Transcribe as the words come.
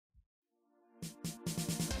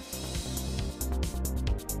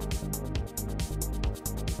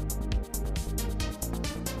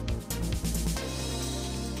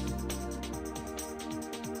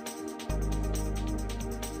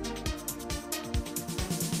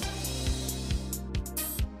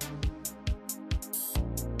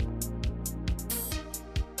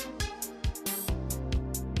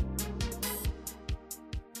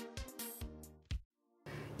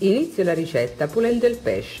Inizio la ricetta pulendo il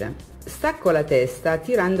pesce. Stacco la testa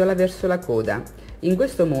tirandola verso la coda. In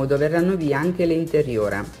questo modo verranno via anche le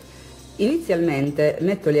interiora. Inizialmente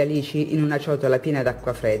metto le alici in una ciotola piena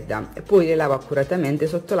d'acqua fredda e poi le lavo accuratamente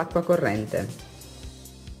sotto l'acqua corrente.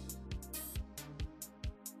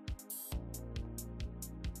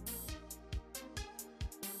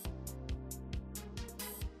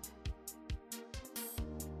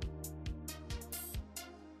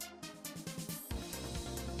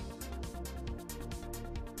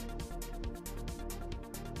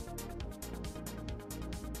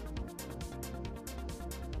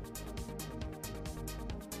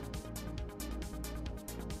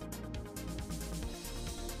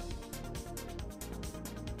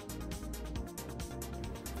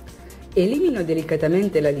 Elimino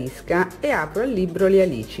delicatamente la lisca e apro al libro le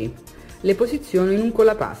alici. Le posiziono in un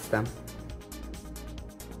colapasta.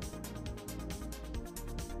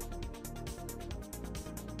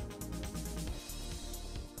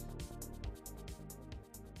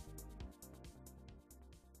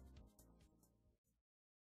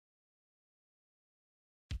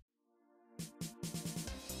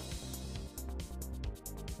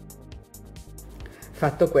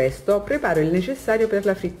 Fatto questo, preparo il necessario per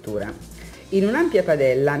la frittura. In un'ampia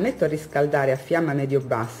padella metto a riscaldare a fiamma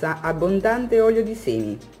medio-bassa abbondante olio di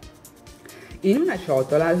semi. In una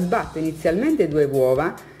ciotola sbatto inizialmente 2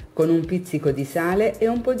 uova con un pizzico di sale e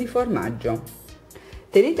un po' di formaggio.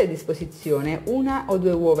 Tenete a disposizione 1 o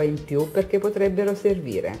 2 uova in più perché potrebbero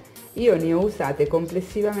servire. Io ne ho usate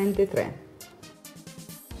complessivamente 3.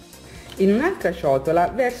 In un'altra ciotola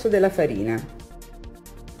verso della farina.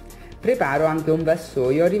 Preparo anche un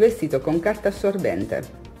vassoio rivestito con carta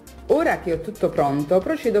assorbente. Ora che ho tutto pronto,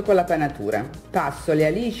 procedo con la panatura. Passo le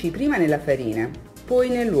alici prima nella farina, poi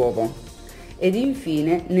nell'uovo ed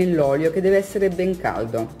infine nell'olio che deve essere ben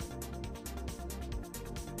caldo.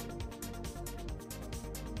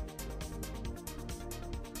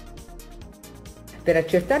 Per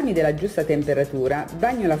accertarmi della giusta temperatura,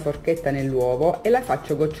 bagno la forchetta nell'uovo e la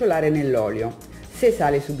faccio gocciolare nell'olio. Se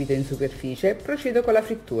sale subito in superficie, procedo con la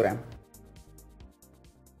frittura.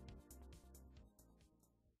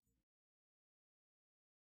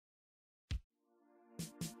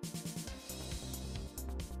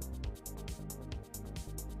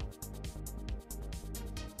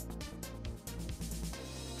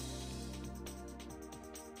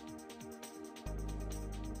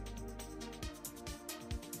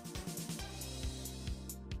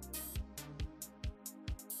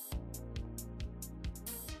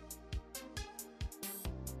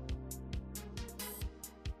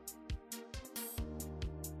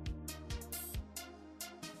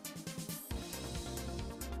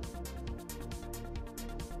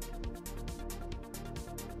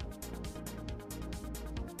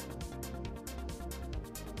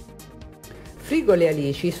 Frigo le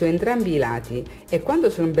alici su entrambi i lati e quando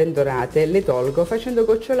sono ben dorate le tolgo facendo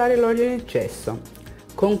gocciolare l'olio in eccesso.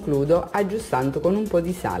 Concludo aggiustando con un po'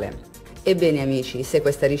 di sale. Ebbene amici, se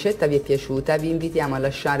questa ricetta vi è piaciuta vi invitiamo a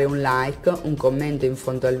lasciare un like, un commento in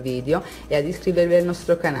fondo al video e ad iscrivervi al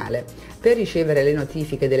nostro canale. Per ricevere le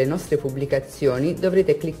notifiche delle nostre pubblicazioni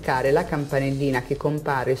dovrete cliccare la campanellina che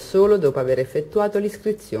compare solo dopo aver effettuato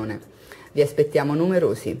l'iscrizione. Vi aspettiamo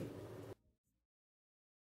numerosi!